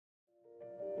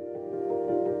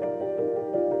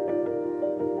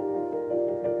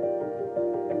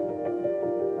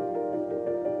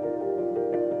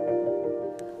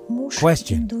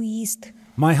Question.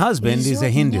 My husband is a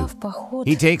Hindu.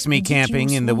 He takes me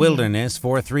camping in the wilderness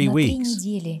for 3 weeks.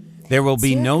 There will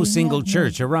be no single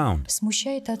church around.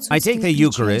 I take the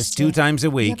Eucharist 2 times a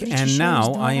week, and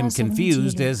now I am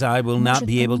confused as I will not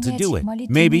be able to do it.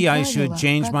 Maybe I should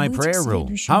change my prayer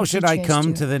rule. How should I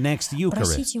come to the next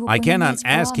Eucharist? I cannot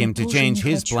ask him to change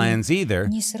his plans either,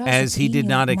 as he did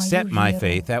not accept my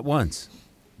faith at once.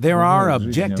 There are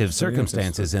objective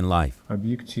circumstances in life.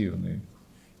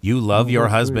 You love your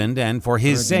husband, and for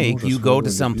his sake, you go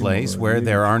to some place where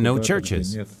there are no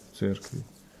churches.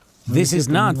 This is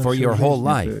not for your whole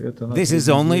life. This is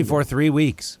only for 3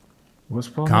 weeks.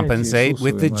 Compensate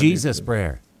with the Jesus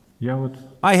prayer.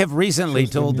 I have recently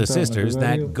told the sisters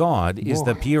that God is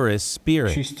the purest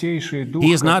spirit.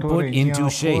 He is not put into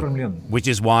shape, which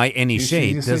is why any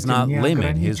shape does not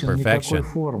limit His perfection.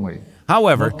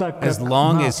 However, as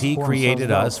long as He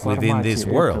created us within this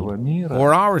world,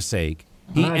 for our sake,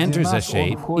 He enters a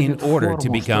shape in order to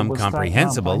become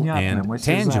comprehensible and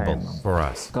tangible for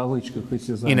us.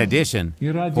 In addition,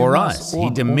 for us, He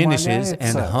diminishes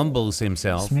and humbles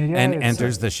Himself and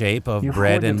enters the shape of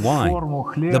bread and wine,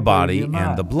 the body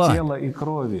and the blood.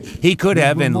 He could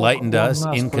have enlightened us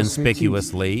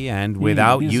inconspicuously and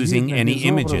without using any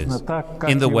images,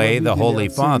 in the way the Holy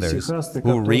Fathers,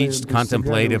 who reached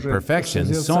contemplative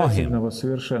perfection, saw Him.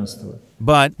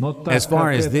 But as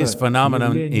far as this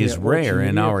phenomenon is rare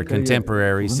in our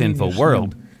contemporary sinful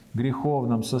world,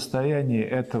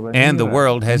 and the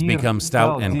world has become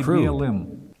stout and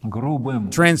crude,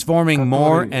 transforming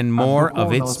more and more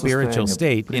of its spiritual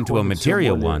state into a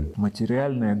material one,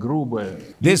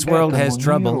 this world has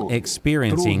trouble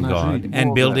experiencing God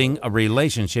and building a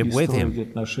relationship with Him.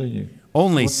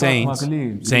 Only saints,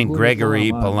 St.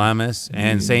 Gregory Palamas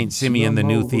and St. Simeon the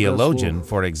New Theologian,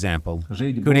 for example,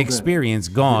 could experience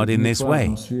God in this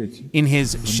way, in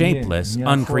His shapeless,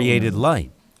 uncreated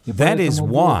light. That is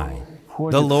why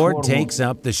the Lord takes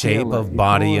up the shape of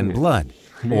body and blood,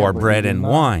 or bread and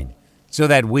wine, so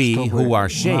that we, who are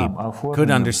shape, could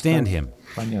understand Him.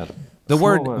 The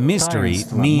word mystery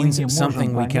means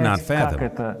something we cannot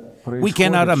fathom. We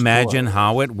cannot imagine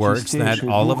how it works that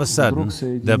all of a sudden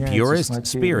the purest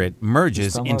spirit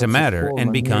merges into matter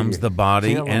and becomes the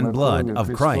body and blood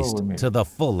of Christ to the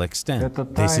full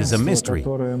extent. This is a mystery,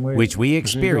 which we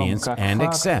experience and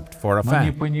accept for a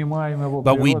fact.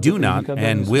 But we do not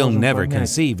and will never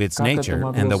conceive its nature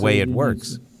and the way it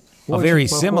works. A very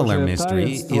similar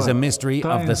mystery is a mystery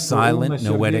of the silent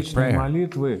Noetic prayer,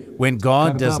 when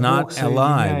God does not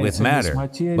ally with matter,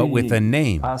 but with the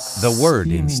name, the Word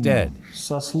instead.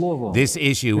 This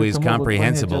issue is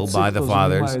comprehensible by the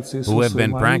Fathers who have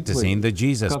been practicing the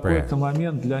Jesus prayer.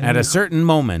 At a certain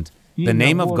moment, the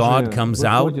name of God comes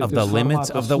out of the limits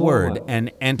of the Word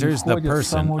and enters the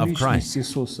person of Christ.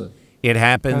 It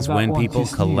happens when people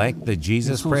collect the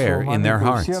Jesus prayer in their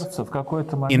hearts.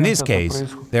 In this case,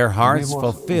 their hearts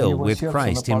fulfill with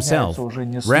Christ Himself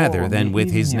rather than with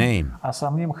His name.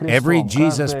 Every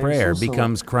Jesus prayer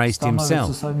becomes Christ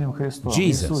Himself.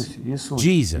 Jesus,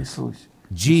 Jesus,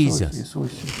 Jesus,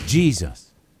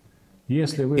 Jesus.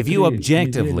 If you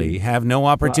objectively have no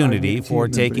opportunity for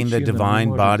taking the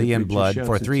divine body and blood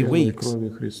for 3 weeks,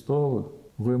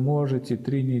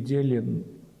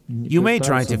 you may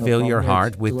try to fill your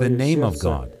heart with the name of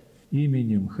God,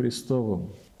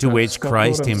 to which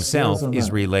Christ Himself is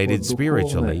related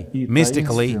spiritually,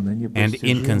 mystically, and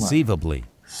inconceivably.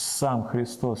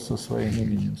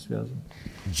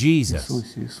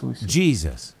 Jesus,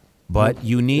 Jesus. But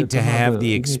you need to have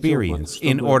the experience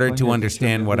in order to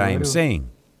understand what I am saying,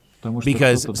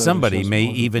 because somebody may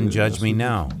even judge me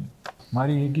now.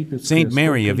 Saint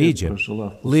Mary of Egypt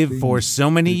lived for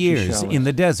so many years in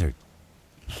the desert.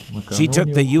 She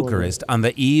took the Eucharist on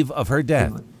the eve of her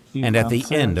death and at the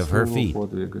end of her feet.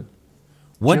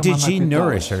 What did she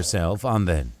nourish herself on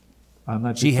then?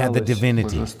 She had the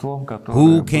divinity,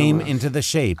 who came into the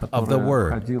shape of the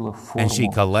Word, and she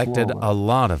collected a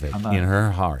lot of it in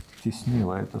her heart.